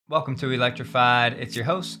Welcome to Electrified. It's your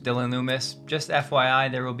host, Dylan Loomis. Just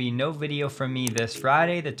FYI, there will be no video from me this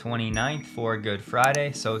Friday, the 29th, for Good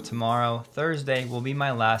Friday, so tomorrow, Thursday, will be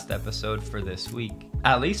my last episode for this week.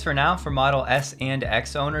 At least for now, for Model S and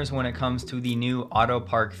X owners, when it comes to the new Auto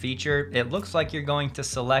Park feature, it looks like you're going to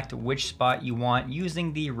select which spot you want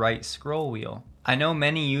using the right scroll wheel. I know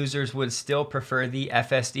many users would still prefer the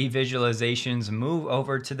FSD visualizations move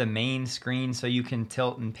over to the main screen so you can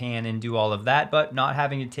tilt and pan and do all of that, but not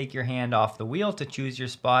having to take your hand off the wheel to choose your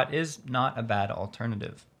spot is not a bad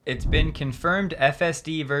alternative. It's been confirmed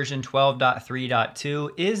FSD version 12.3.2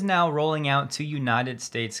 is now rolling out to United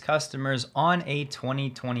States customers on a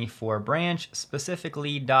 2024 branch,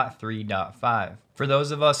 specifically .3.5. For those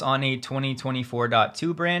of us on a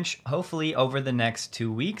 2024.2 branch, hopefully over the next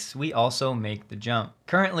 2 weeks, we also make the jump.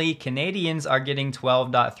 Currently, Canadians are getting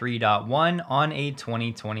 12.3.1 on a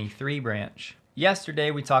 2023 branch.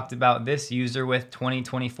 Yesterday, we talked about this user with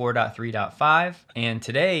 2024.3.5, and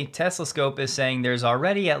today, TeslaScope is saying there's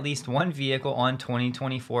already at least one vehicle on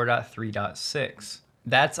 2024.3.6.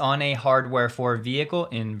 That's on a hardware 4 vehicle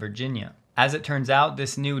in Virginia. As it turns out,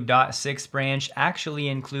 this new .6 branch actually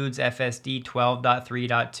includes FSD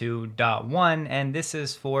 12.3.2.1, and this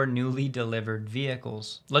is for newly delivered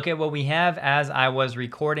vehicles. Look at what we have. As I was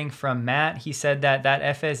recording from Matt, he said that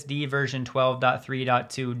FSD version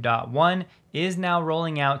 12.3.2.1 is now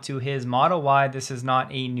rolling out to his Model Y. This is not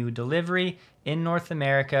a new delivery in North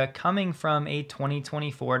America, coming from a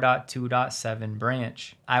 2024.2.7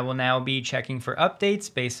 branch. I will now be checking for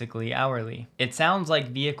updates basically hourly. It sounds like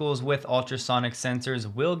vehicles with ultrasonic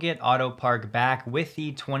sensors will get Auto Park back with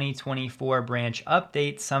the 2024 branch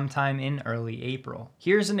update sometime in early April.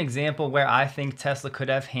 Here's an example where I think Tesla could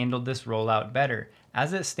have handled this rollout better.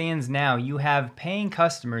 As it stands now, you have paying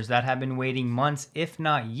customers that have been waiting months, if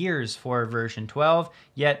not years, for version 12,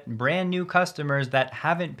 yet brand new customers that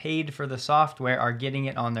haven't paid for the software are getting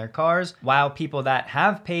it on their cars, while people that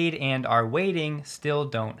have paid and are waiting still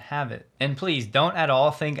don't have it. And please don't at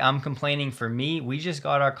all think I'm complaining for me. We just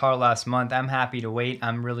got our car last month. I'm happy to wait.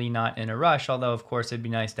 I'm really not in a rush, although of course it'd be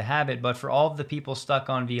nice to have it. But for all of the people stuck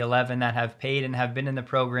on V11 that have paid and have been in the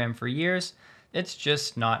program for years, it's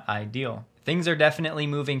just not ideal. Things are definitely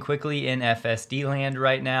moving quickly in FSD land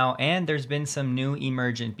right now, and there's been some new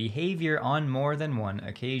emergent behavior on more than one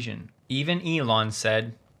occasion. Even Elon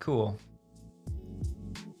said, cool.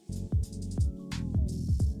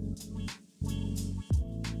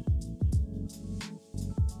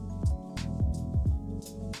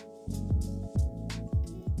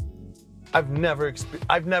 I've never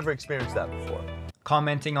experienced that before.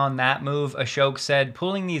 Commenting on that move, Ashok said,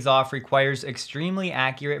 pulling these off requires extremely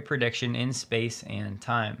accurate prediction in space and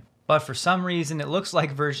time. But for some reason, it looks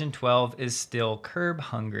like version 12 is still curb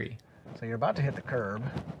hungry. So you're about to hit the curb.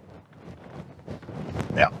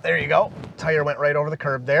 Yeah, there you go. Tire went right over the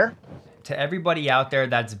curb there. To everybody out there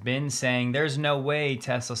that's been saying there's no way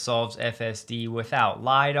Tesla solves FSD without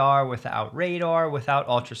LiDAR, without radar, without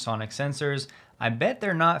ultrasonic sensors, I bet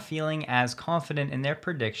they're not feeling as confident in their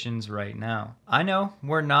predictions right now. I know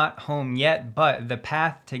we're not home yet, but the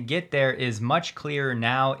path to get there is much clearer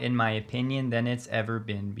now, in my opinion, than it's ever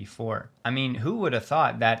been before. I mean, who would have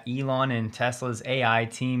thought that Elon and Tesla's AI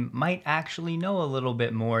team might actually know a little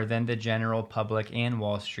bit more than the general public and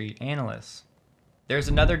Wall Street analysts? There's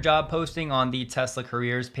another job posting on the Tesla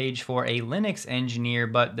careers page for a Linux engineer,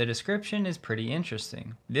 but the description is pretty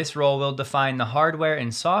interesting. This role will define the hardware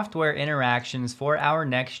and software interactions for our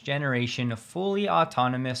next generation fully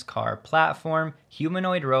autonomous car platform,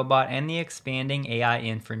 humanoid robot, and the expanding AI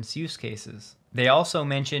inference use cases. They also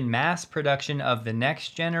mention mass production of the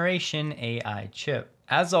next generation AI chip.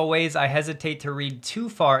 As always, I hesitate to read too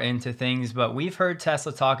far into things, but we've heard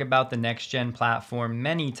Tesla talk about the next-gen platform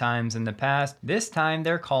many times in the past. This time,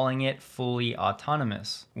 they're calling it fully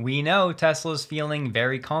autonomous. We know Tesla's feeling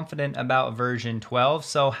very confident about version 12,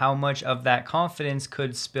 so how much of that confidence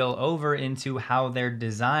could spill over into how they're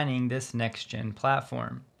designing this next-gen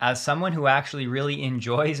platform? As someone who actually really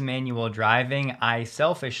enjoys manual driving, I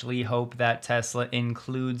selfishly hope that Tesla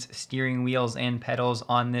includes steering wheels and pedals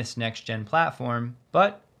on this next-gen platform,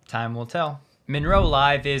 but time will tell. Munro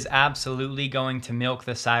Live is absolutely going to milk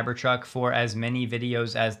the Cybertruck for as many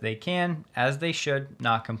videos as they can, as they should,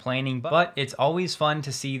 not complaining, but it's always fun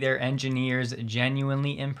to see their engineers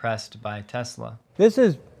genuinely impressed by Tesla. This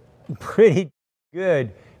is pretty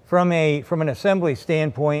good from an assembly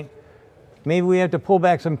standpoint. Maybe we have to pull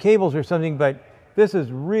back some cables or something, but this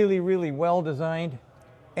is really, really well designed,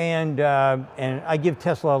 and I give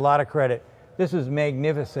Tesla a lot of credit. This is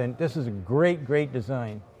magnificent. This is a great, great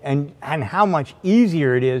design. And how much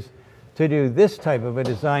easier it is to do this type of a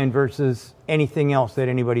design versus anything else that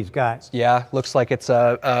anybody's got. Yeah, looks like it's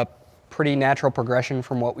a pretty natural progression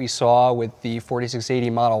from what we saw with the 4680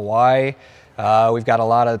 Model Y. We've got a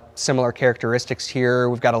lot of similar characteristics here.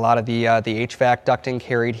 We've got a lot of the HVAC ducting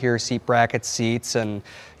carried here, seat brackets, seats, and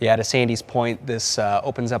yeah, to Sandy's point, this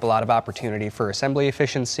opens up a lot of opportunity for assembly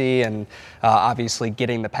efficiency and obviously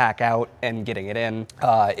getting the pack out and getting it in.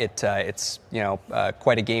 It's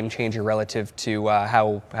quite a game changer relative to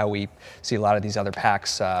how we see a lot of these other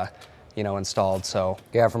packs installed. So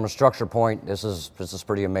yeah, from a structure point, this is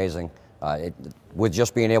pretty amazing. With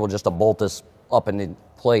just being able just to bolt this up in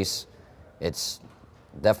place, it's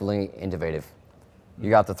definitely innovative. You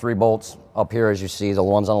got the 3 bolts up here, as you see, the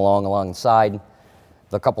ones along the side,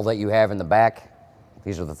 the couple that you have in the back.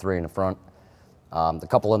 These are the 3 in the front. The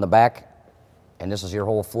couple in the back, and this is your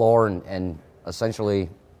whole floor and essentially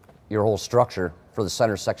your whole structure for the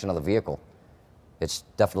center section of the vehicle. It's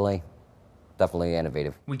definitely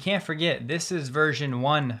innovative. We can't forget, this is version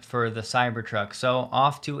 1 for the Cybertruck, so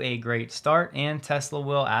off to a great start, and Tesla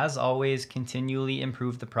will, as always, continually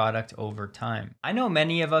improve the product over time. I know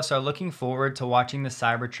many of us are looking forward to watching the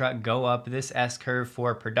Cybertruck go up this S-curve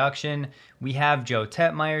for production. We have Joe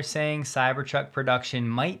Tetmeyer saying Cybertruck production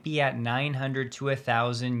might be at 900 to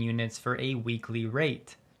 1,000 units for a weekly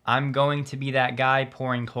rate. I'm going to be that guy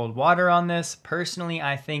pouring cold water on this. Personally,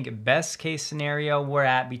 I think best case scenario, we're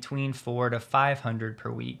at between 400 to 500 per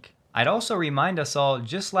week. I'd also remind us all,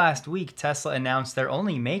 just last week, Tesla announced they're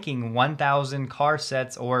only making 1,000 car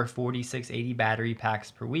sets or 4680 battery packs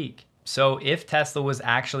per week. So if Tesla was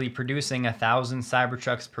actually producing 1,000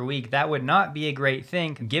 Cybertrucks per week, that would not be a great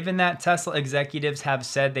thing, given that Tesla executives have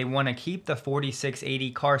said they want to keep the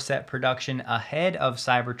 4680 car set production ahead of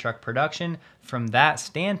Cybertruck production. From that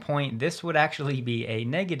standpoint, this would actually be a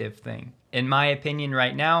negative thing. In my opinion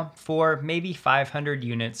right now, for maybe 500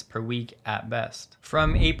 units per week at best.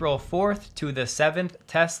 From April 4th to the 7th,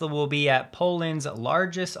 Tesla will be at Poland's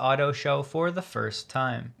largest auto show for the first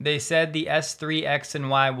time. They said the S3, X, and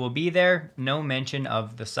Y will be there, no mention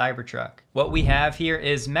of the Cybertruck. What we have here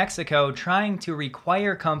is Mexico trying to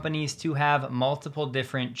require companies to have multiple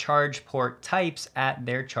different charge port types at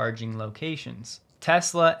their charging locations.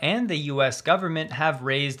 Tesla and the US government have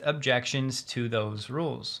raised objections to those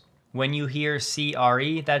rules. When you hear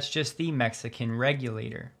CRE, that's just the Mexican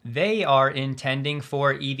regulator. They are intending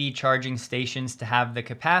for EV charging stations to have the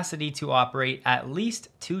capacity to operate at least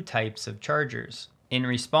 2 types of chargers. In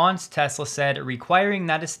response, Tesla said requiring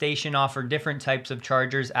that a station offer different types of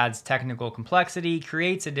chargers adds technical complexity,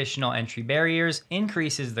 creates additional entry barriers,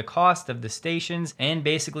 increases the cost of the stations, and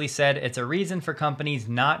basically said it's a reason for companies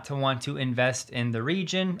not to want to invest in the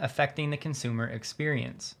region, affecting the consumer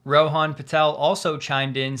experience. Rohan Patel also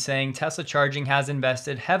chimed in saying Tesla Charging has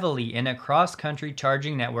invested heavily in a cross-country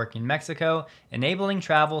charging network in Mexico, enabling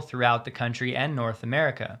travel throughout the country and North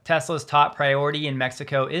America. Tesla's top priority in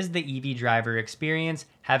Mexico is the EV driver experience,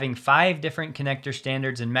 having 5 different connector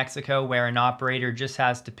standards in Mexico where an operator just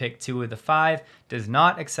has to pick 2 of the 5 does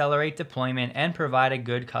not accelerate deployment and provide a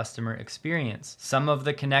good customer experience. Some of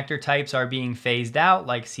the connector types are being phased out,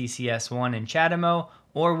 like CCS1 and CHAdeMO,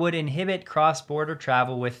 or would inhibit cross-border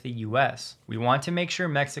travel with the US. We want to make sure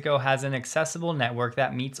Mexico has an accessible network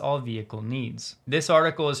that meets all vehicle needs. This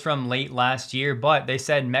article is from late last year, but they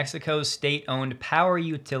said Mexico's state-owned power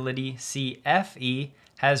utility, CFE,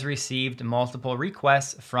 has received multiple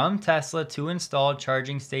requests from Tesla to install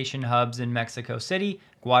charging station hubs in Mexico City,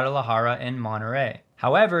 Guadalajara, and Monterrey.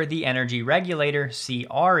 However, the energy regulator,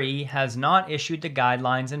 CRE, has not issued the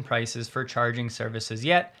guidelines and prices for charging services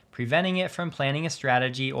yet, preventing it from planning a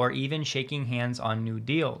strategy or even shaking hands on new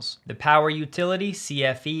deals. The power utility,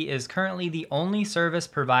 CFE, is currently the only service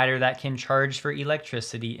provider that can charge for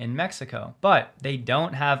electricity in Mexico, but they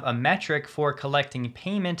don't have a metric for collecting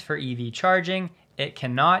payment for EV charging. It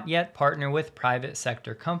cannot yet partner with private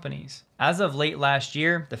sector companies. As of late last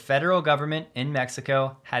year, the federal government in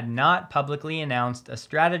Mexico had not publicly announced a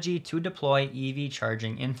strategy to deploy EV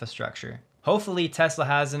charging infrastructure. Hopefully, Tesla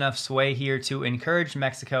has enough sway here to encourage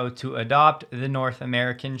Mexico to adopt the North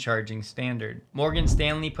American charging standard. Morgan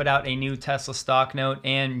Stanley put out a new Tesla stock note,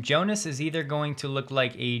 and Jonas is either going to look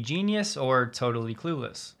like a genius or totally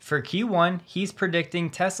clueless. For Q1, he's predicting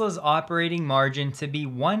Tesla's operating margin to be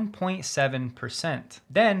 1.7%.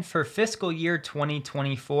 Then, for fiscal year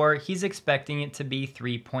 2024, he's expecting it to be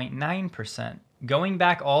 3.9%. Going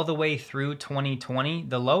back all the way through 2020,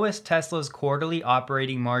 the lowest Tesla's quarterly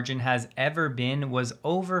operating margin has ever been was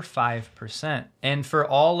over 5%. And for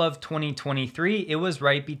all of 2023, it was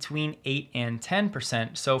right between 8 and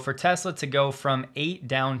 10%. So for Tesla to go from 8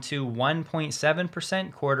 down to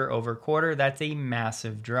 1.7% quarter over quarter, that's a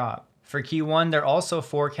massive drop. For Q1, they're also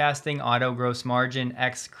forecasting auto gross margin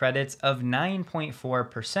ex credits of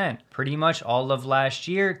 9.4%. Pretty much all of last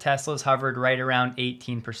year, Tesla's hovered right around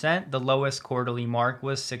 18%. The lowest quarterly mark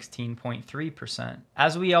was 16.3%.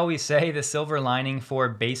 As we always say, the silver lining for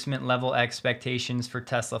basement level expectations for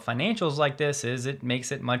Tesla financials like this is it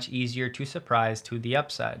makes it much easier to surprise to the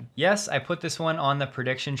upside. Yes, I put this one on the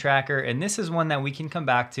prediction tracker, and this is one that we can come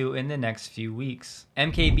back to in the next few weeks.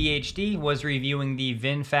 MKBHD was reviewing the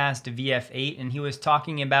VinFast VF8, and he was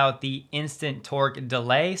talking about the instant torque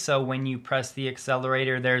delay. So when you press the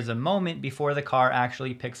accelerator, there's a moment before the car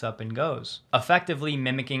actually picks up and goes, effectively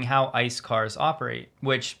mimicking how ICE cars operate,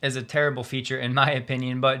 which is a terrible feature in my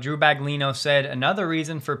opinion. But Drew Baglino said another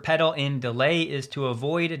reason for pedal in delay is to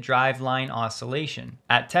avoid driveline oscillation.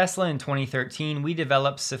 At Tesla in 2013, we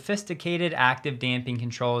developed sophisticated active damping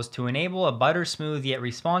controls to enable a butter smooth yet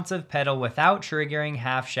responsive pedal without triggering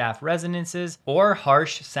half shaft resonances or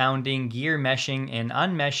harsh sounding gear meshing and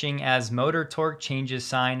unmeshing as motor torque changes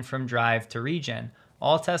sign from drive to regen.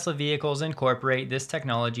 All Tesla vehicles incorporate this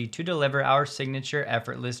technology to deliver our signature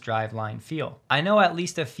effortless driveline feel. I know at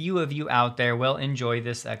least a few of you out there will enjoy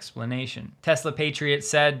this explanation. Tesla Patriot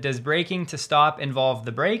said, does braking to stop involve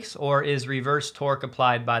the brakes, or is reverse torque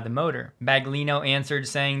applied by the motor? Baglino answered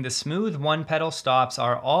saying the smooth one pedal stops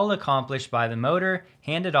are all accomplished by the motor,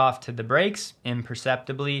 handed off to the brakes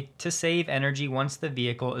imperceptibly to save energy once the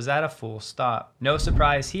vehicle is at a full stop. No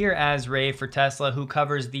surprise here, as Ray for Tesla, who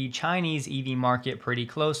covers the Chinese EV market pretty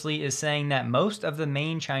closely, is saying that most of the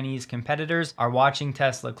main Chinese competitors are watching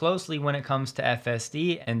Tesla closely when it comes to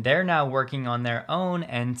FSD, and they're now working on their own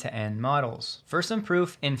end-to-end models. For some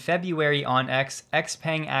proof, in February on X,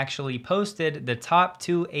 XPeng actually posted the top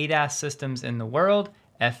 2 ADAS systems in the world,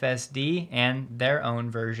 FSD, and their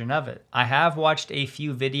own version of it. I have watched a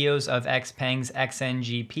few videos of XPeng's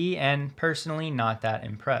XNGP and personally not that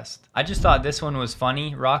impressed. I just thought this one was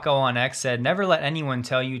funny. Rocco on X said, never let anyone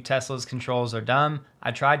tell you Tesla's controls are dumb. I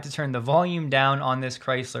tried to turn the volume down on this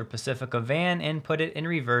Chrysler Pacifica van and put it in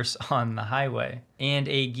reverse on the highway. And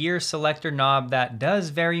a gear selector knob that does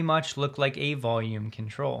very much look like a volume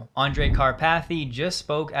control. Andre Karpathy just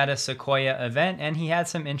spoke at a Sequoia event, and he had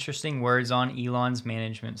some interesting words on Elon's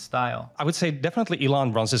management style. I would say definitely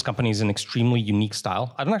Elon runs his company in an extremely unique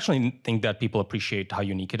style. I don't actually think that people appreciate how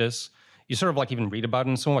unique it is. You sort of like even read about it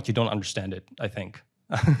and so on, but you don't understand it, I think.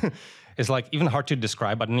 It's like even hard to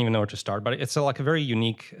describe. I don't even know where to start, but it's like a very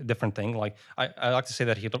unique, different thing. Like I like to say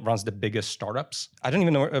that he runs the biggest startups. I don't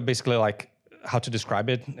even know basically like how to describe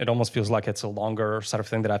it. It almost feels like it's a longer sort of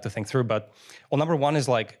thing that I have to think through. But well, number one is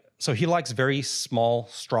like, so he likes very small,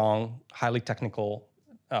 strong, highly technical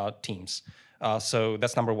teams. So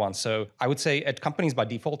that's number one. So I would say at companies by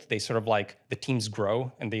default, they sort of like the teams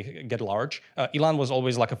grow and they get large. Elon was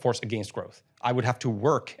always like a force against growth. I would have to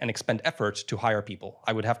work and expend effort to hire people.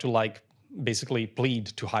 I would have to like basically plead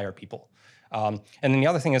to hire people. And then the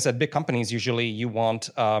other thing is that big companies, usually you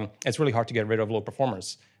want, it's really hard to get rid of low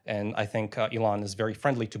performers. And I think Elon is very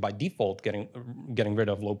friendly to, by default, getting rid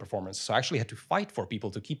of low performers. So I actually had to fight for people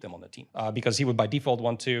to keep them on the team because he would, by default,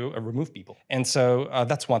 want to remove people. And so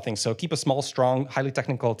that's one thing. So keep a small, strong, highly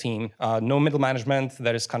technical team. No middle management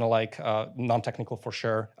that is kind of like non-technical for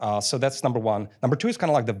sure. So that's number one. Number two is kind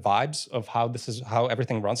of like the vibes of how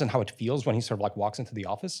everything runs and how it feels when he sort of like walks into the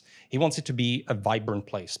office. He wants it to be a vibrant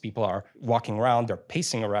place. People are walking around, they're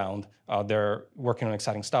pacing around, they're working on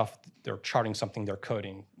exciting stuff. They're charting something, they're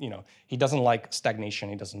coding. You know, he doesn't like stagnation.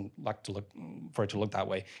 He doesn't like for it to look that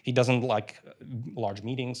way. He doesn't like large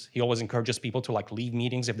meetings. He always encourages people to like leave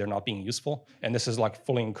meetings if they're not being useful. And this is like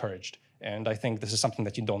fully encouraged. And I think this is something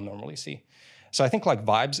that you don't normally see. So I think like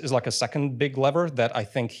vibes is like a second big lever that I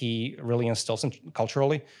think he really instills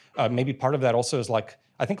culturally. Maybe part of that also is like,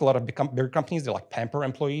 I think a lot of bigger companies, they like pamper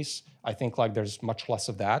employees. I think like there's much less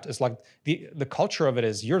of that. It's like the culture of it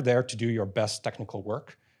is you're there to do your best technical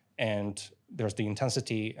work. And there's the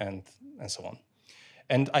intensity and so on.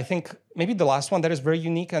 And I think maybe the last one that is very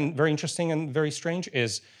unique and very interesting and very strange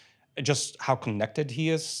is just how connected he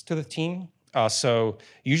is to the team. So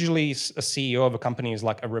usually a CEO of a company is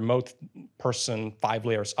like a remote person 5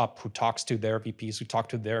 layers up who talks to their VPs, who talk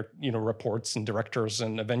to their reports and directors,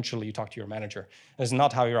 and eventually you talk to your manager. It's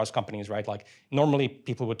not how he runs companies, right? Like normally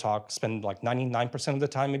people would spend like 99% of the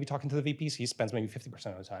time maybe talking to the VPs. He spends maybe 50%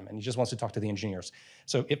 of the time, and he just wants to talk to the engineers.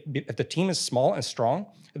 So if the team is small and strong,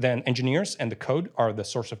 then engineers and the code are the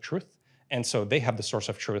source of truth. And so they have the source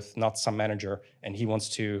of truth, not some manager, and he wants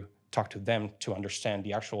to talk to them to understand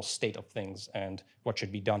the actual state of things and what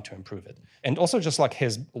should be done to improve it. And also just like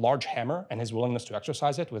his large hammer and his willingness to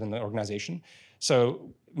exercise it within the organization.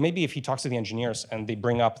 So maybe if he talks to the engineers and they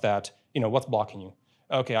bring up that, what's blocking you?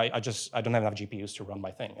 okay, I don't have enough GPUs to run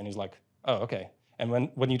my thing. And he's like, oh, okay. And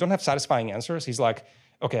when you don't have satisfying answers, he's like,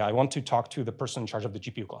 okay, I want to talk to the person in charge of the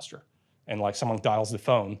GPU cluster. And like someone dials the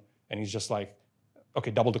phone and he's just like,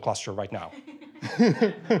 okay, double the cluster right now.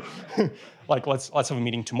 Like, let's have a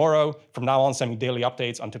meeting tomorrow. From now on, send me daily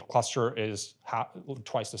updates until the cluster is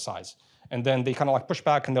twice the size. And then they kind of like push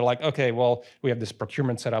back and they're like, okay, well, we have this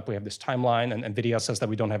procurement set up, we have this timeline, and NVIDIA says that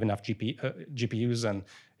we don't have enough GPUs and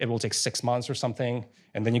it will take 6 months or something.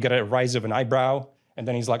 And then you get a rise of an eyebrow. And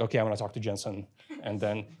then he's like, okay, I'm gonna talk to Jensen. And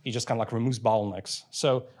then he just kind of like removes bottlenecks.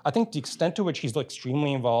 So I think the extent to which he's like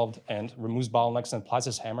extremely involved and removes bottlenecks and applies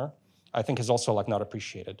his hammer, I think is also like not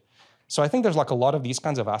appreciated. So I think there's like a lot of these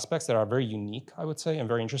kinds of aspects that are very unique, I would say, and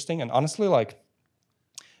very interesting. And honestly, like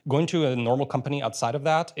going to a normal company outside of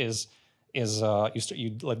that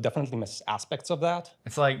you like definitely miss aspects of that.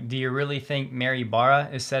 It's like, do you really think Mary Barra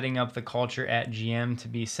is setting up the culture at GM to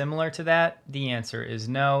be similar to that? The answer is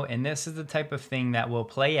no, and this is the type of thing that will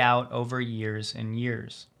play out over years and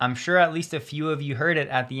years. I'm sure at least a few of you heard it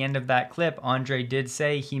at the end of that clip. Andre did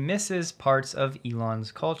say he misses parts of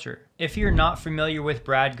Elon's culture. If you're not familiar with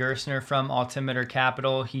Brad Gerstner from Altimeter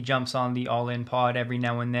Capital, he jumps on the All In pod every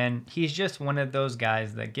now and then. He's just one of those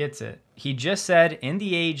guys that gets it. He just said, in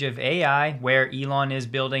the age of AI, where Elon is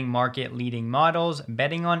building market-leading models,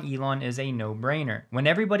 betting on Elon is a no-brainer. When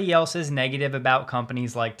everybody else is negative about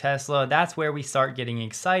companies like Tesla, that's where we start getting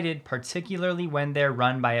excited, particularly when they're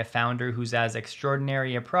run by a founder who's as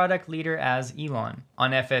extraordinary a product leader as Elon.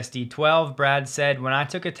 On FSD 12, Brad said, when I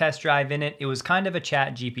took a test drive in it, it was kind of a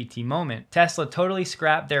chat GPT moment. Tesla totally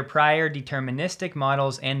scrapped their prior deterministic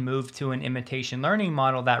models and moved to an imitation learning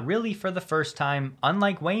model that really, for the first time,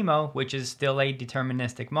 unlike Waymo, which is still a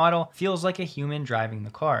deterministic model, feels like a human driving the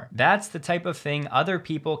car. That's the type of thing other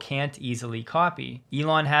people can't easily copy.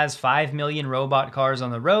 Elon has 5 million robot cars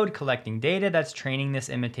on the road collecting data that's training this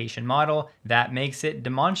imitation model. That makes it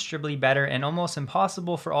demonstrably better and almost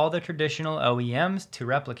impossible for all the traditional OEMs to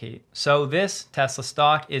replicate. So this Tesla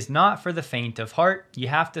stock is not for the faint of heart. You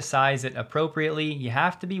have to size it appropriately. You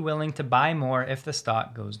have to be willing to buy more if the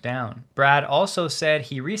stock goes down. Brad also said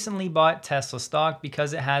he recently bought Tesla stock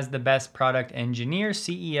because it has the best product engineer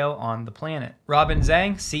CEO on the planet. Robin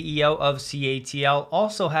Zeng, CEO of CATL,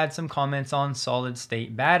 also had some comments on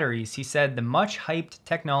solid-state batteries. He said the much hyped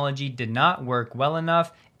technology did not work well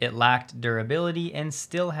enough, it lacked durability, and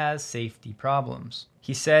still has safety problems.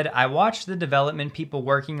 He said, I watch the development people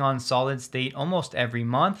working on solid state almost every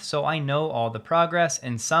month, so I know all the progress,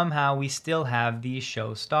 and somehow we still have these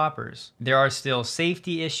showstoppers. There are still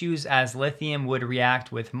safety issues, as lithium would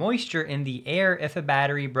react with moisture in the air if a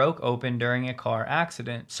battery broke open during a car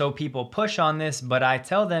accident. So people push on this, but I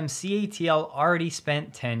tell them CATL already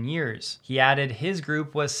spent 10 years. He added his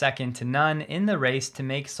group was second to none in the race to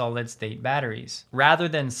make solid state batteries. Rather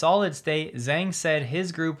than solid state, Zeng said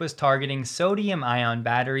his group was targeting sodium-ion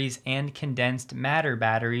batteries and condensed matter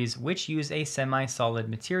batteries, which use a semi-solid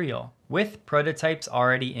material, with prototypes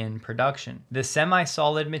already in production. The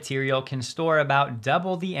semi-solid material can store about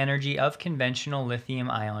double the energy of conventional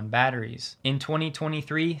lithium-ion batteries. In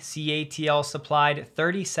 2023, CATL supplied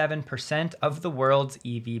 37% of the world's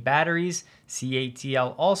EV batteries.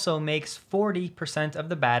 CATL also makes 40% of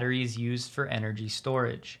the batteries used for energy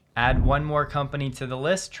storage. Add one more company to the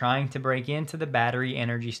list trying to break into the battery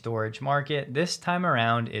energy storage market. This time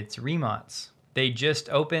around, it's Rimac. They just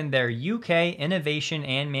opened their UK innovation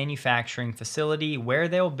and manufacturing facility where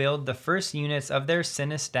they'll build the first units of their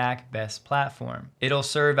Cinestack BESS platform. It'll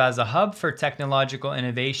serve as a hub for technological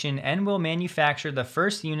innovation and will manufacture the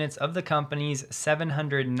first units of the company's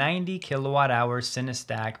 790 kilowatt-hour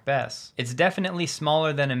Cinestack BESS. It's definitely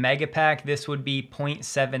smaller than a Megapack. This would be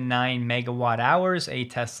 0.79 megawatt hours. A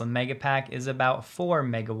Tesla Megapack is about 4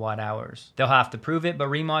 megawatt hours. They'll have to prove it, but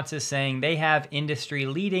Rimac is saying they have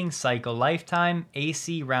industry-leading cycle lifetime,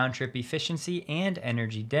 AC round-trip efficiency, and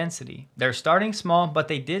energy density. They're starting small, but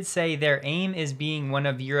they did say their aim is being one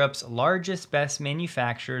of Europe's largest BESS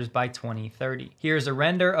manufacturers by 2030. Here's a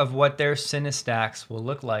render of what their Cinestacks will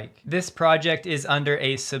look like. This project is under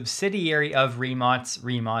a subsidiary of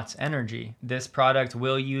Rimac Energy. This product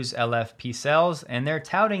will use LFP cells, and they're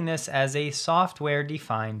touting this as a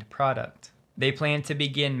software-defined product. They plan to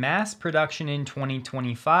begin mass production in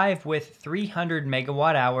 2025 with 300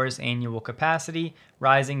 megawatt hours annual capacity,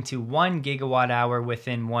 rising to 1 gigawatt hour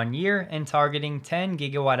within 1 year and targeting 10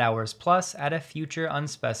 gigawatt hours plus at a future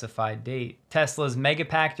unspecified date. Tesla's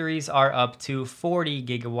megafactories are up to 40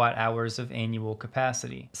 gigawatt hours of annual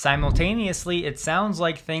capacity. Simultaneously, it sounds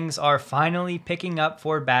like things are finally picking up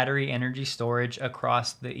for battery energy storage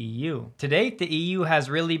across the EU. To date, the EU has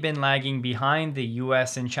really been lagging behind the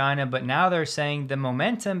US and China, but now they're saying the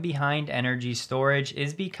momentum behind energy storage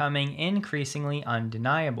is becoming increasingly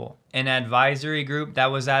undeniable. An advisory group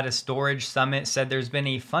that was at a storage summit said there's been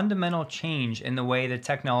a fundamental change in the way the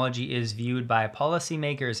technology is viewed by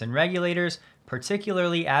policymakers and regulators,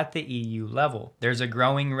 particularly at the EU level. There's a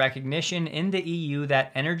growing recognition in the EU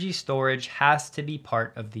that energy storage has to be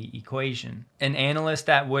part of the equation. An analyst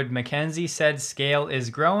at Wood Mackenzie said scale is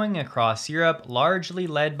growing across Europe, largely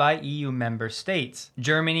led by EU member states.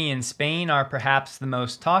 Germany and Spain are perhaps the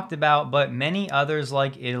most talked about, but many others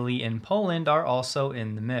like Italy and Poland are also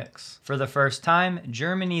in the mix. For the first time,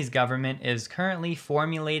 Germany's government is currently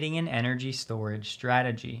formulating an energy storage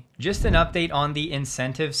strategy. Just an update on the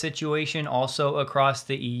incentive situation also across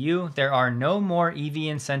the EU, there are no more EV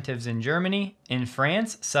incentives in Germany. In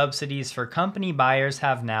France, subsidies for company buyers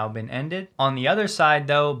have now been ended. On the other side,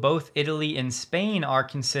 though, both Italy and Spain are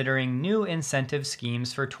considering new incentive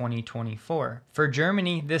schemes for 2024. For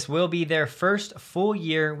Germany, this will be their first full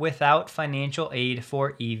year without financial aid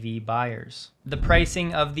for EV buyers. The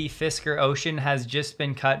pricing of the Fisker Ocean has just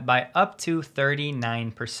been cut by up to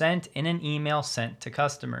 39% in an email sent to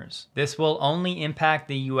customers. This will only impact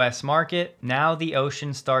the US market. Now the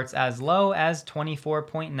Ocean starts as low as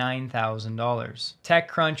 $24.9 thousand.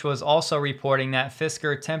 TechCrunch was also reporting that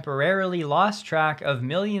Fisker temporarily lost track of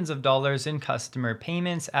millions of dollars in customer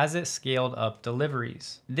payments as it scaled up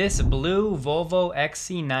deliveries. This blue Volvo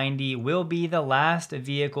XC90 will be the last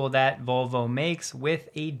vehicle that Volvo makes with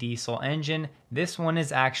a diesel engine. This one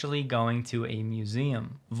is actually going to a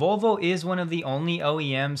museum. Volvo is one of the only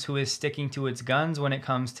OEMs who is sticking to its guns when it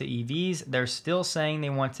comes to EVs. They're still saying they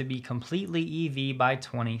want to be completely EV by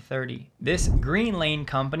 2030. This Greenlane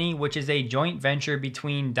company, which is a joint venture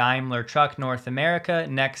between Daimler Truck North America,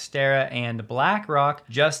 Nextera, and BlackRock,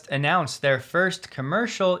 just announced their first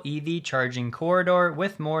commercial EV charging corridor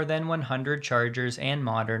with more than 100 chargers and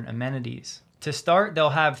modern amenities. To start,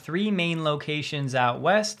 they'll have 3 main locations out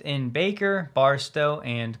west in Baker, Barstow,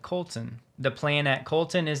 and Colton. The plan at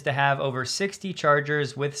Colton is to have over 60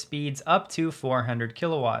 chargers with speeds up to 400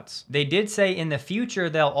 kilowatts. They did say in the future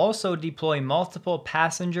they'll also deploy multiple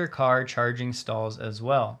passenger car charging stalls as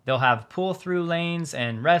well. They'll have pull-through lanes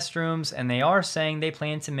and restrooms, and they are saying they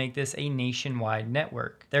plan to make this a nationwide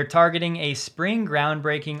network. They're targeting a spring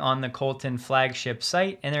groundbreaking on the Colton flagship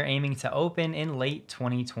site, and they're aiming to open in late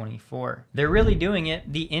 2024. They're really doing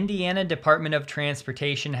it. The Indiana Department of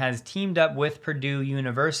Transportation has teamed up with Purdue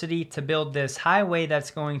University to build this highway that's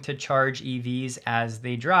going to charge EVs as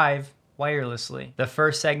they drive wirelessly. The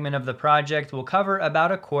first segment of the project will cover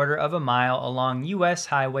about 1/4 mile along US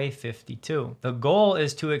Highway 52. The goal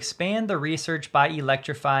is to expand the research by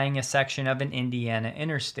electrifying a section of an Indiana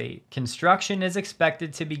interstate. Construction is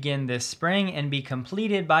expected to begin this spring and be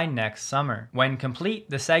completed by next summer. When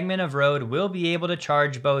complete, the segment of road will be able to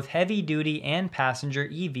charge both heavy-duty and passenger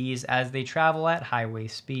EVs as they travel at highway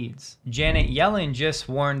speeds. Janet Yellen just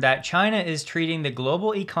warned that China is treating the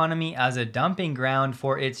global economy as a dumping ground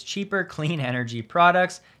for its cheaper clean energy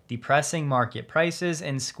products, depressing market prices,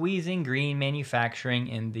 and squeezing green manufacturing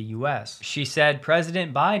in the US. She said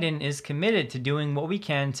President Biden is committed to doing what we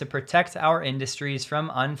can to protect our industries from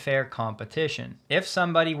unfair competition. If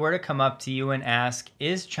somebody were to come up to you and ask,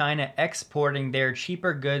 is China exporting their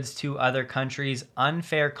cheaper goods to other countries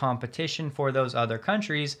unfair competition for those other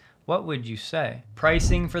countries, what would you say?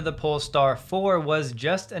 Pricing for the Polestar 4 was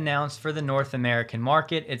just announced for the North American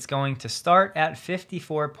market. It's going to start at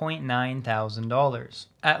 $54.9 thousand.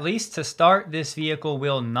 At least to start, this vehicle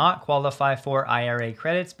will not qualify for IRA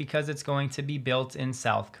credits because it's going to be built in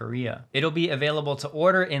South Korea. It'll be available to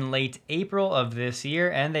order in late April of this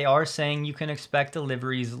year, and they are saying you can expect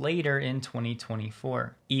deliveries later in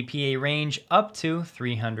 2024. EPA range up to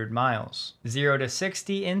 300 miles. 0 to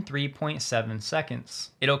 60 in 3.7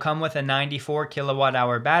 seconds. It'll come with a 94 kilowatt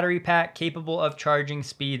hour battery pack capable of charging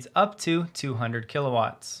speeds up to 200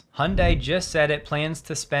 kilowatts. Hyundai just said it plans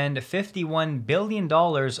to spend $51 billion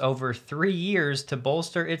over 3 years to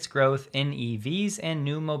bolster its growth in EVs and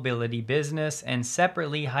new mobility business, and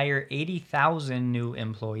separately hire 80,000 new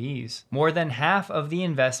employees. More than half of the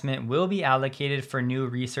investment will be allocated for new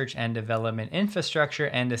research and development infrastructure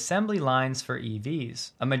and assembly lines for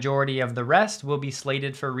EVs. A majority of the rest will be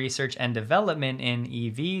slated for research and development in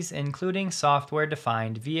EVs, including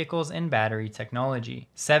software-defined vehicles and battery technology.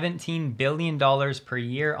 $17 billion per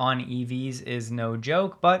year on EVs is no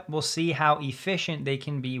joke, but we'll see how efficient they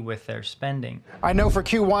can be with their spending. I know for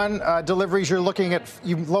Q1 deliveries you're looking at,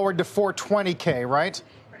 you lowered to 420K, right?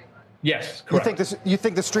 Yes, correct. You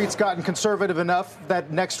think the street's gotten conservative enough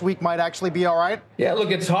that next week might actually be all right? Yeah, look,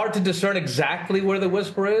 it's hard to discern exactly where the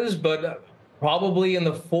whisper is, but probably in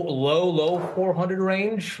the low 400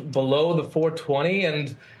 range, below the 420,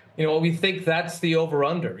 and we think that's the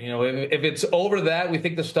over-under. If it's over that, we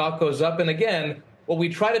think the stock goes up. And again, what we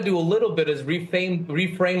try to do a little bit is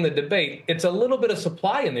reframe the debate. It's a little bit of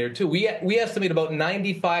supply in there too. We estimate about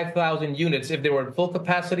 95,000 units if they were at full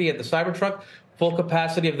capacity at the Cybertruck, full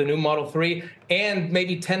capacity of the new Model 3, and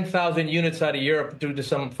maybe 10,000 units out of Europe due to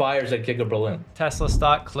some fires at Giga Berlin. Tesla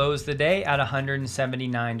stock closed the day at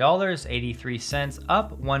 $179.83,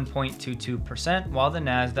 up 1.22%, while the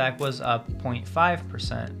Nasdaq was up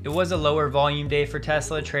 0.5%. It was a lower volume day for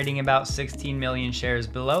Tesla, trading about 16 million shares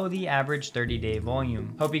below the average 30-day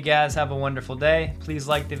volume. Hope you guys have a wonderful day. Please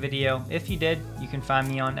like the video. If you did, you can find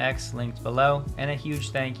me on X, linked below, and a huge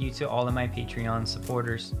thank you to all of my Patreon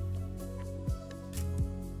supporters.